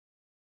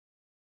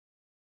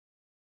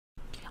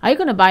Are you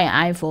going to buy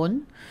an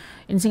iPhone?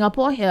 In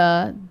Singapore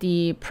here,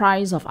 the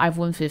price of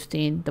iPhone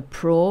 15, the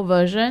Pro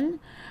version,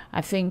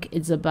 I think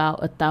it's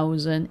about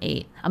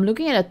 1,008. I'm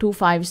looking at a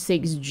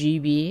 256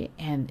 GB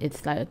and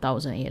it's like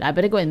 1,008. I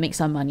better go and make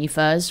some money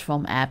first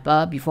from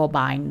Apple before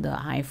buying the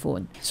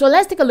iPhone. So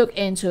let's take a look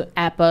into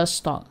Apple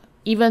stock.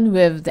 Even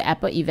with the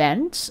Apple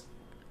events,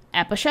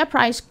 Apple share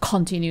price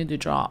continue to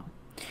drop.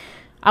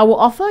 I will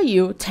offer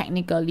you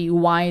technically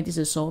why this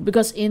is so,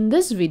 because in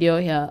this video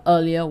here,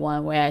 earlier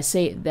one, where I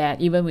said that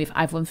even with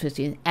iPhone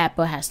 15,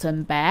 Apple has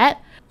turned bad,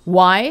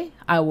 why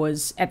I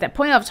was at that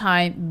point of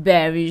time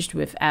bearish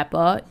with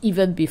Apple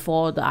even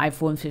before the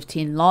iPhone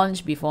 15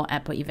 launch, before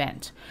Apple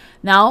event.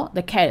 Now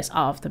the cat is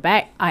out of the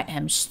bag. I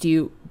am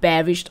still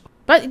bearish,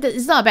 but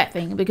it's not a bad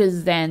thing,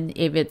 because then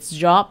if it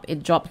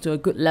dropped to a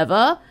good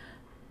level,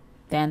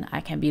 then I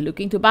can be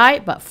looking to buy,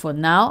 but for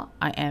now,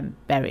 I am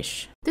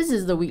bearish. This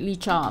is the weekly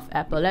chart of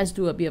Apple. Let's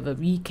do a bit of a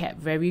recap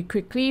very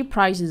quickly.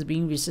 Price is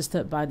being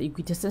resisted by the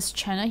equities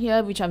channel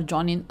here, which I've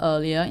drawn in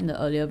earlier in the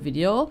earlier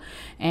video.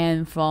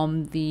 And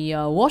from the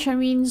wash and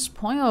rinse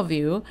point of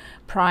view,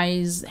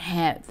 price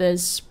had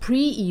this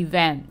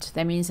pre-event.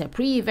 That means that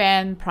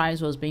pre-event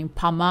price was being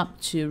pumped up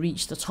to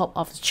reach the top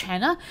of the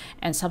channel,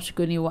 and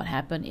subsequently what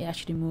happened, it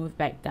actually moved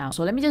back down.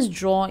 So let me just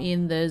draw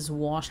in this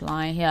wash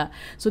line here.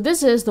 So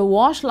this is the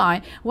wash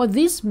line. What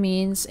this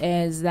means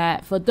is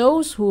that for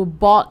those who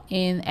bought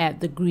in at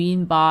the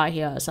green bar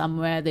here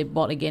somewhere, they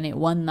bought again at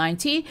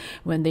 190,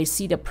 when they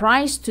see the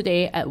price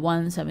today at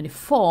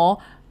 174,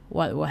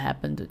 what will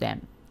happen to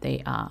them?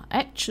 They are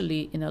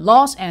actually in a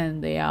loss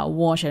and they are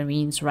wash and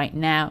rinse right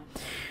now.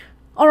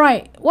 All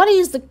right, what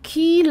is the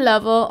key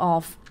level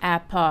of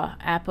Apple?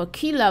 Apple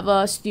key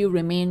level still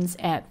remains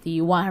at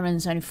the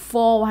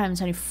 174,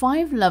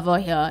 175 level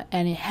here,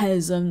 and it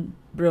hasn't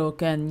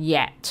broken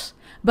yet.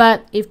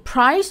 But if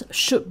price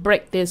should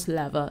break this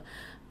level,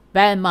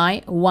 bear in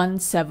mind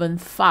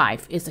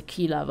 175 is the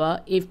key level.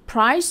 If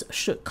price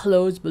should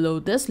close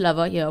below this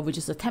level here, which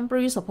is a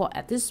temporary support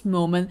at this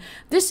moment,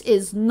 this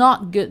is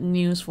not good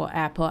news for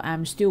Apple.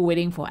 I'm still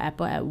waiting for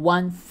Apple at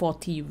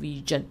 140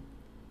 region.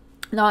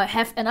 Now I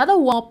have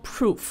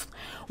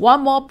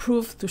one more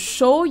proof to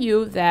show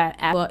you that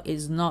Apple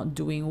is not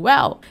doing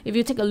well. If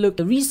you take a look at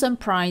the recent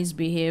price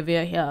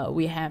behavior here,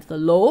 we have the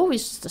low,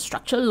 which is the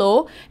structure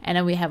low, and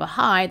then we have a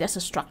high, that's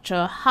a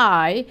structure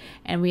high,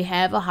 and we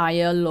have a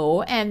higher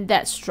low, and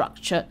that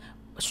structure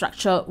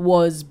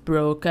was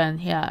broken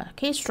here.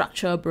 Okay,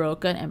 structure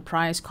broken, and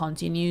price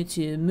continue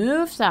to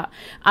move up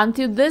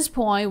until this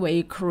point where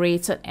it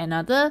created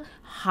another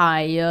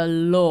higher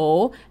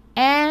low,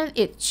 and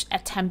it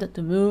attempted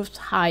to move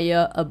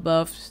higher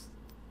above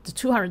the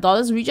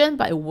 $200 region,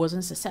 but it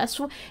wasn't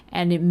successful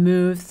and it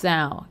moved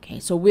down. Okay,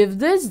 so with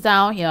this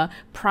down here,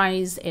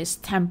 price is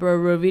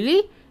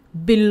temporarily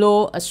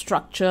below a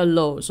structure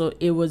low. So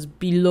it was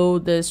below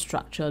the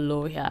structure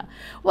low here.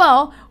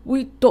 Well,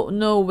 we don't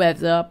know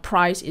whether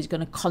price is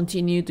going to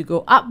continue to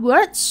go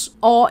upwards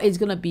or it's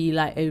going to be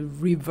like a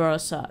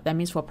reversal. That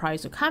means for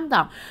price to come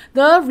down.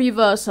 The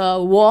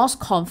reversal was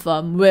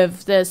confirmed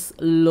with this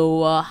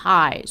lower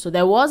high. So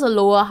there was a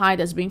lower high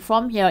that's being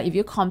formed here. If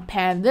you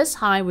compare this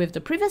high with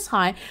the previous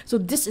high, so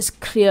this is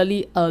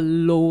clearly a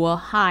lower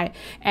high.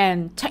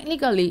 And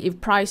technically, if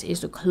price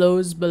is to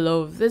close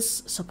below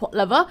this support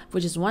level,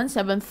 which is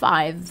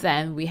 175,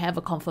 then we have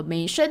a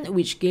confirmation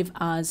which gives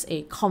us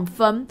a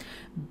confirmed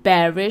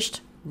bearish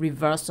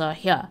reversal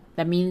here.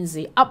 That means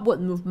the upward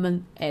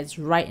movement is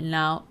right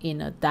now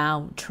in a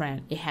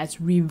downtrend. It has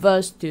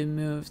reversed to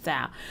move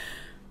down.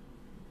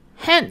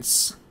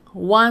 Hence,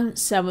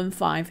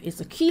 175 is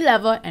the key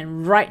level,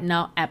 and right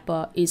now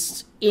Apple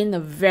is in a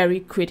very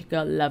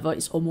critical level.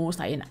 It's almost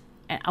like in,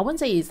 I wouldn't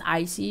say it's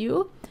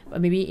ICU,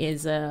 but maybe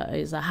it's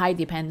a high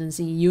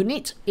dependency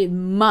unit. It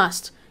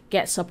must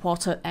get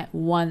supported at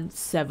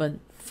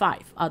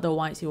 175,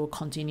 otherwise it will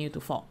continue to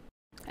fall.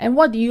 And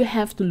what do you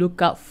have to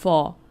look out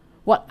for?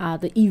 What are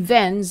the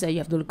events that you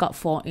have to look out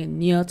for in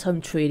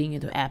near-term trading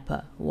into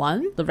Apple?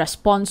 One, the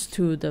response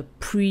to the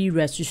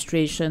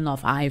pre-registration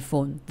of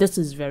iPhone. This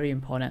is very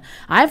important.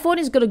 iPhone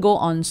is going to go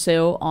on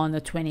sale on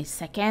the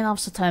 22nd of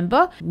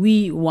September.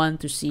 We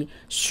want to see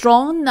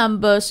strong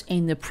numbers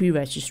in the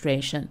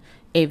pre-registration.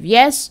 If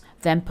yes,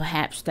 then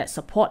perhaps that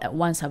support at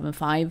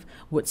 175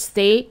 would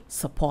stay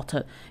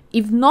supported.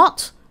 If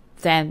not,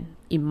 then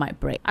it might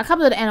break. I come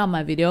to the end of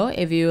my video.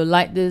 If you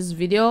like this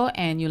video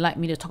and you like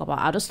me to talk about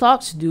other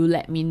stocks, do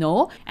let me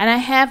know. And I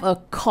have a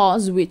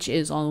course which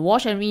is on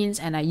wash and rinse,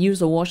 and I use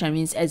the wash and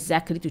rinse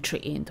exactly to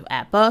trade into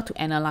Apple,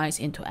 to analyze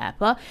into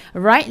Apple.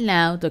 Right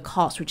now, the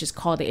course, which is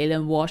called the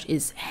Alien Wash,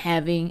 is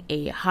having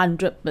a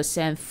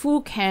 100%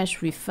 full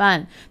cash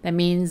refund. That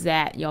means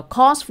that your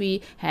course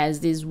fee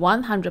has this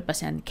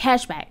 100%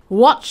 cashback.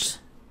 Watch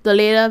the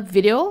later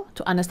video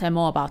to understand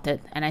more about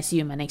it, and I see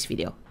you in my next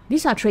video.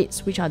 These are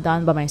trades which are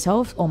done by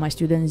myself or my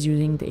students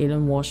using the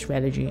Alien War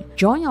strategy.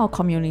 Join our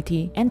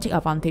community and take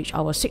advantage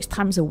of our 6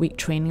 times a week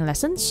training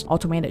lessons,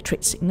 automated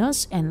trade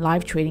signals, and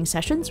live trading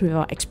sessions with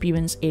our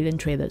experienced alien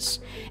traders.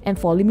 And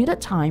for a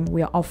limited time,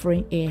 we are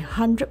offering a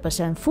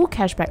 100% full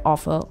cashback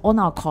offer on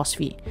our course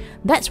fee.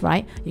 That's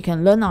right, you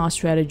can learn our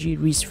strategy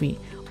risk-free.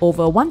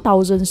 Over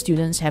 1,000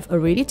 students have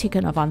already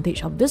taken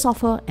advantage of this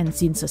offer and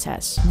seen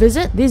success.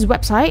 Visit this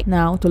website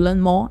now to learn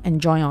more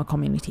and join our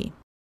community.